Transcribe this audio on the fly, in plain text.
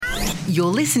You're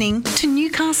listening to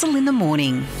Newcastle in the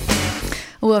Morning.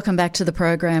 Welcome back to the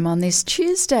program on this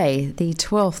Tuesday, the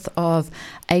 12th of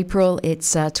April.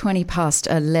 It's 20 past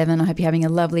 11. I hope you're having a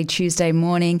lovely Tuesday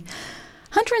morning.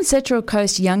 Hunter and Central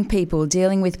Coast young people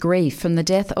dealing with grief from the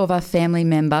death of a family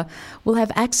member will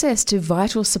have access to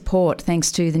vital support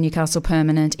thanks to the Newcastle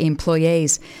Permanent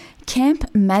employees. Camp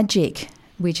Magic,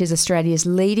 which is Australia's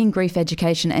leading grief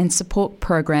education and support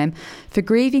program for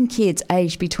grieving kids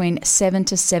aged between 7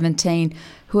 to 17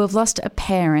 who have lost a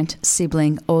parent,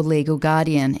 sibling or legal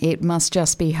guardian. It must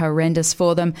just be horrendous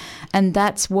for them, and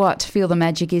that's what Feel the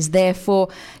Magic is there for.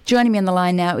 Joining me on the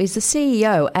line now is the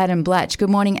CEO, Adam Blatch.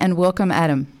 Good morning and welcome,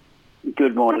 Adam.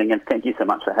 Good morning, and thank you so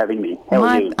much for having me. How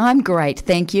are you? I'm great,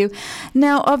 thank you.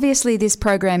 Now, obviously, this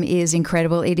program is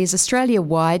incredible. It is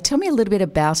Australia-wide. Tell me a little bit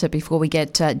about it before we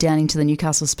get down into the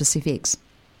Newcastle specifics.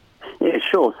 Yeah,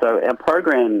 sure. So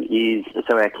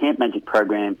our Camp Magic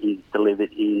program is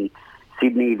delivered in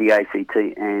Sydney, the ACT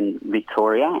and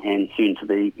Victoria, and soon to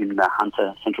be in the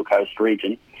Hunter Central Coast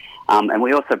region. And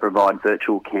we also provide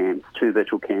virtual camps, two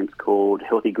virtual camps called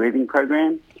Healthy Grieving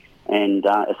Program and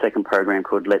a second program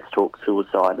called Let's Talk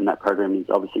Suicide. And that program is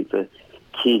obviously for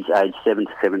kids aged 7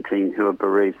 to 17 who are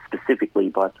bereaved specifically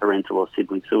by parental or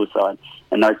sibling suicide.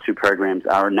 And those two programs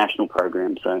are a national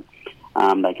program, so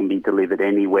they can be delivered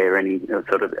anywhere,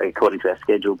 sort of according to our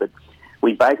schedule. But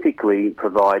we basically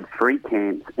provide free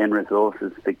camps and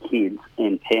resources for kids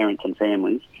and parents and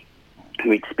families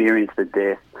who experience the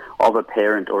death of a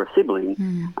parent or a sibling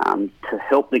to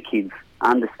help the kids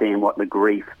understand what the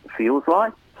grief feels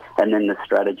like, and then the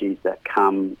strategies that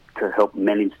come to help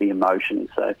manage the emotions.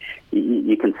 So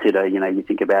you consider, you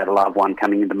think about a loved one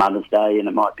coming into Mother's Day, and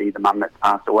it might be the mum that's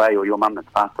passed away or your mum that's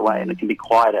passed away, and it can be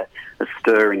quite a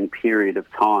stirring period of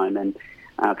time. And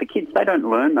for kids, they don't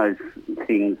learn those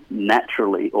things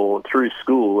naturally or through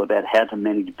school about how to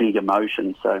manage big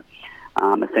emotions. So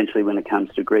essentially when it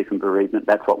comes to grief and bereavement,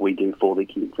 that's what we do for the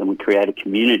kids, and we create a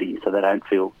community so they don't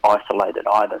feel isolated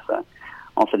either. So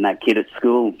often that kid at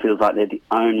school feels like they're the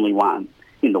only one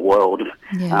in the world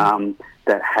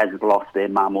that has lost their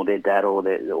mum or their dad or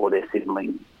their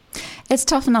sibling. It's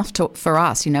tough enough for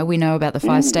us, we know about the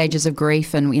 5 stages of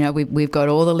grief, and, we've got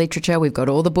all the literature, we've got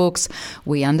all the books,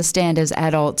 we understand as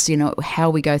adults, how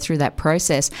we go through that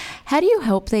process. How do you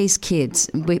help these kids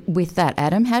with that,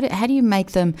 Adam? How do you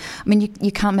make them,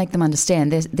 you can't make them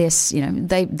understand. They're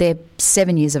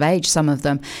 7 years of age, some of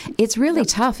them. It's really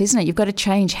tough, isn't it? You've got to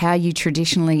change how you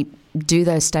traditionally do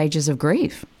those stages of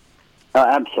grief.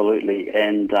 Absolutely,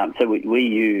 and so we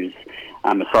use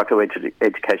a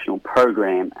psychoeducational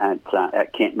program at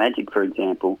Camp Magic, for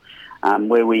example,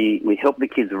 where we help the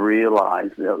kids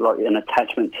realise an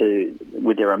attachment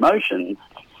with their emotions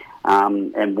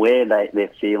and where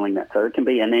they're feeling that. So it can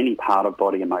be in any part of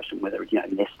body emotion, whether it's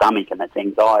in their stomach and that's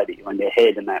anxiety, or in their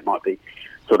head and that might be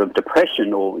sort of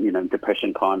depression, or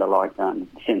depression kind of like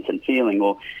sense and feeling,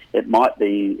 or it might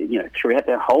be throughout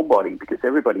their whole body, because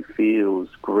everybody feels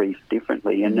grief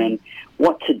differently. And then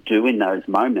what to do in those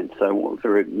moments. So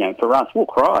for us, we'll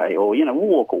cry, or we'll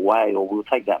walk away, or we'll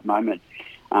take that moment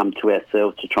to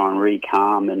ourselves to try and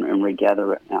re-calm and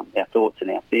regather our thoughts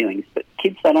and our feelings. But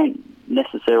kids, they don't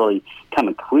necessarily come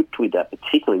equipped with that,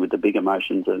 particularly with the big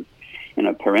emotions of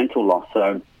parental loss.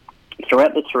 So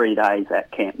throughout the 3 days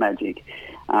at Camp Magic,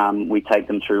 we take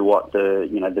them through what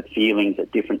the feelings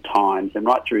at different times, and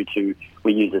right through to,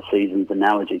 we use a seasons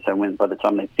analogy. So by the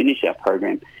time they finish our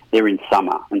program, they're in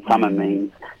summer, and summer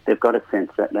means they've got a sense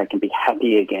that they can be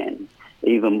happy again,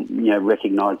 even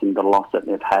recognising the loss that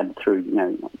they've had through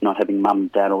not having mum,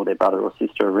 dad, or their brother or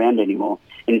sister around anymore,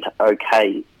 and it's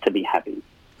okay to be happy.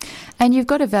 And you've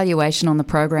got evaluation on the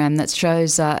program that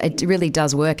shows it really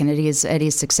does work, and it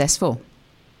is successful.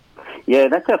 Yeah,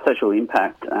 that's our social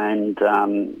impact and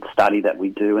study that we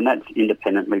do, and that's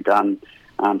independently done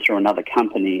through another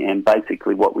company. And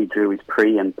basically what we do is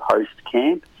pre and post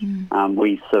camp.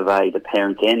 We survey the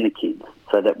parents and the kids,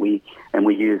 so that we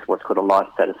use what's called a life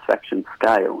satisfaction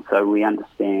scale. So we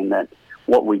understand that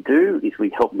what we do is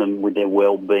we help them with their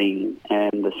well-being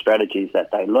and the strategies that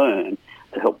they learn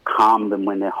to help calm them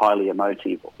when they're highly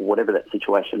emotive, or whatever that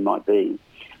situation might be,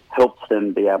 helps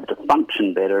them be able to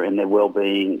function better, and their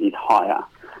well-being is higher.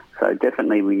 So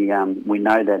definitely we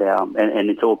know that and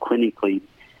it's all clinically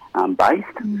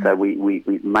based, so we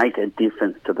make a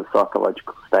difference to the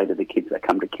psychological state of the kids that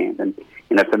come to camp. And,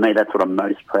 for me, that's what I'm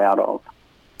most proud of.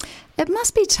 It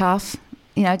must be tough,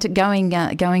 to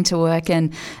going to work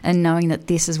and knowing that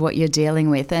this is what you're dealing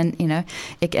with. And,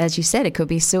 as you said, it could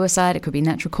be suicide, it could be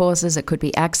natural causes, it could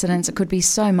be accidents, it could be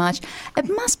so much. It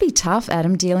must be tough,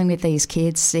 Adam, dealing with these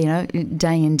kids, day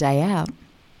in, day out.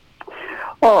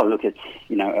 Oh, look,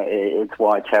 it's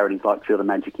why charities like Feel the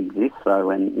Magic exist.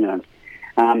 So, and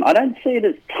I don't see it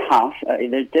as tough.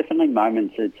 There's definitely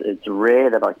moments. It's rare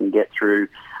that I can get through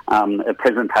a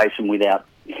presentation without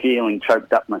feeling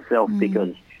choked up myself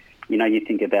because, you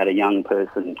think about a young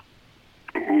person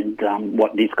and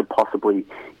what this could possibly,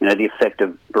 the effect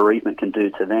of bereavement can do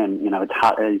to them. It's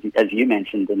hard, as you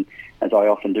mentioned, and as I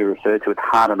often do refer to, it's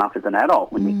hard enough as an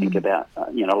adult when you think about,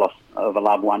 loss of a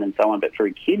loved one and so on. But for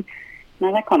a kid,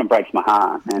 that kind of breaks my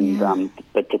heart. And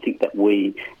but to think that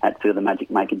we at Feel the Magic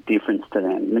make a difference to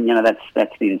them, and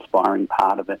that's the inspiring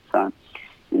part of it. So,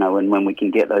 when we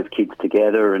can get those kids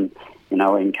together and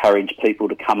encourage people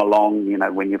to come along,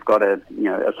 when you've got a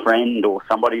friend or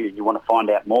somebody and you want to find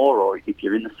out more, or if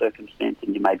you're in the circumstance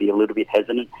and you may be a little bit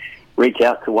hesitant, reach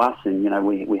out to us. And,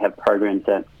 we have programs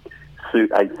that suit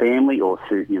a family or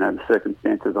suit, the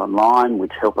circumstances online,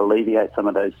 which help alleviate some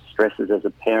of those stresses as a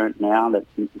parent now that's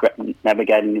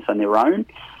navigating this on their own.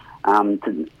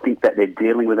 To think that they're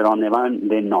dealing with it on their own,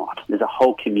 they're not. There's a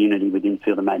whole community within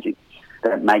Feel the Magic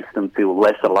that makes them feel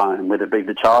less alone, whether it be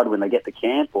the child when they get to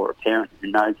camp or a parent who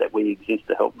knows that we exist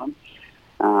to help them.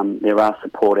 There are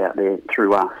support out there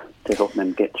through us to help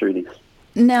them get through this.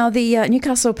 Now, the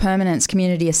Newcastle Permanence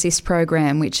Community Assist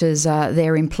Program, which is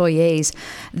their employees,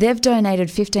 they've donated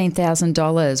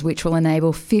 $15,000, which will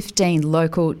enable 15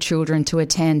 local children to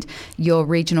attend your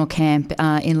regional camp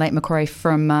in Lake Macquarie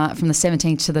from the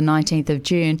 17th to the 19th of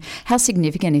June. How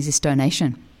significant is this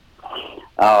donation?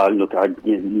 Look,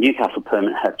 Newcastle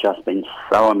Permanent have just been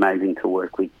so amazing to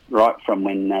work with, right from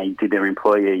when they did their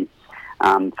employee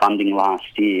funding last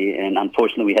year. And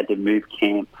unfortunately, we had to move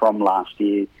camp from last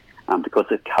year because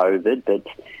of COVID. But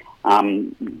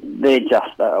they're just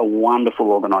a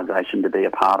wonderful organisation to be a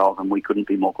part of, and we couldn't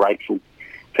be more grateful.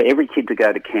 For every kid to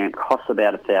go to camp costs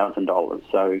about $1,000.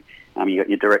 So you got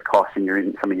your direct costs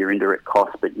and some of your indirect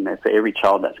costs, but for every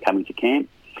child that's coming to camp,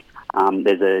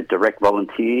 there's a direct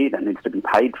volunteer that needs to be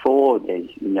paid for. There's,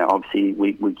 obviously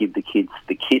we give the kids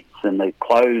the kits and the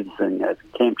clothes and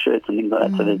camp shirts and things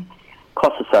like that. So there's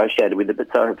costs associated with it.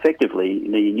 But so effectively,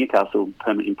 the Newcastle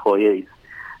Permanent employees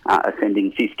are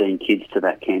sending 15 kids to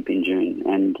that camp in June,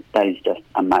 and that is just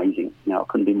amazing. I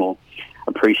couldn't be more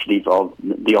appreciative of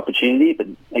the opportunity. But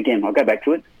again, I'll go back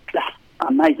to it. Just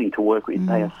amazing to work with.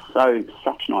 They are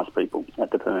such nice people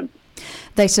at the Perm.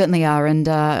 They certainly are, and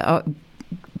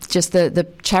just the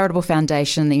charitable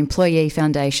foundation, the employee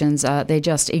foundations, they're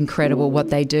just incredible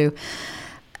what they do.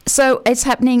 So it's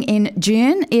happening in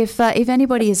June. If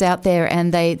anybody is out there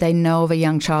and they know of a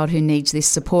young child who needs this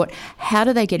support, how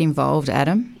do they get involved,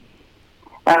 Adam?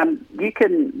 You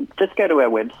can just go to our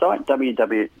website,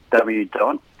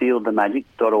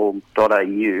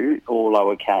 www.feelthemagic.org.au, all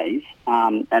lowercase,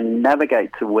 and navigate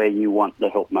to where you want the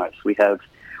help most. We have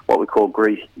what we call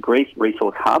Grief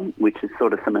Resource Hub, which is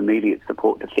sort of some immediate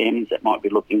support to families that might be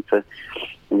looking for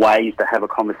ways to have a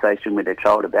conversation with their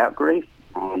child about grief.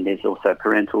 There's also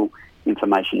parental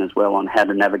information as well on how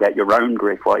to navigate your own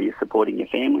grief while you're supporting your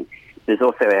family. There's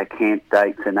also our camp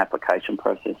dates and application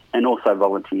process, and also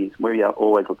volunteers. We are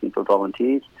always looking for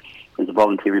volunteers. There's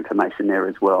volunteer information there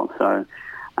as well. So,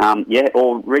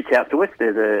 or reach out to us.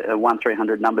 There's a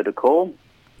 1300 number to call,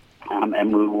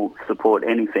 and we will support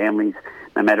any families,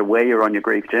 no matter where you're on your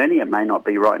grief journey. It may not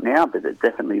be right now, but it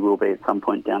definitely will be at some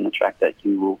point down the track that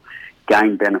you will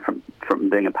gain benefit from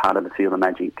being a part of the Feel the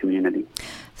Magic community.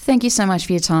 Thank you so much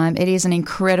for your time. It is an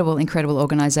incredible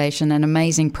organisation, an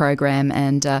amazing program,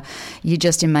 and you're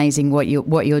just amazing what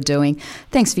you're doing.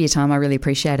 Thanks for your time. I really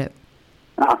appreciate it.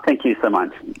 Thank you so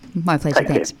much. My pleasure.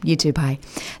 Thanks. You too. Bye.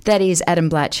 That is Adam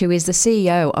Blatch, who is the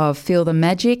CEO of Feel the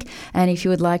Magic. And if you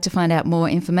would like to find out more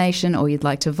information, or you'd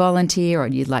like to volunteer, or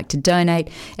you'd like to donate,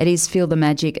 it is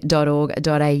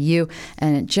feelthemagic.org.au.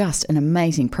 And just an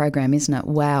amazing program, isn't it?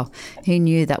 Wow. Who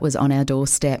knew that was on our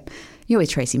doorstep? You're with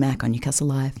Tracy Mack on Newcastle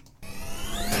Live.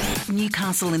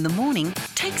 Newcastle in the Morning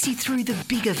takes you through the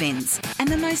big events and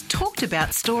the most talked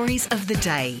about stories of the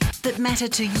day that matter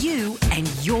to you and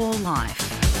your life.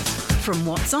 From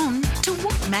what's on to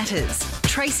what matters,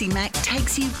 Tracy Mack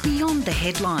takes you beyond the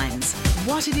headlines,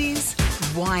 what it is,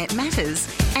 why it matters,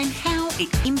 and how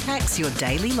it impacts your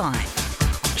daily life.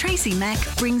 Tracy Mack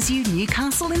brings you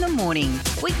Newcastle in the Morning,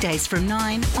 weekdays from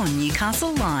 9 on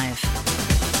Newcastle Live.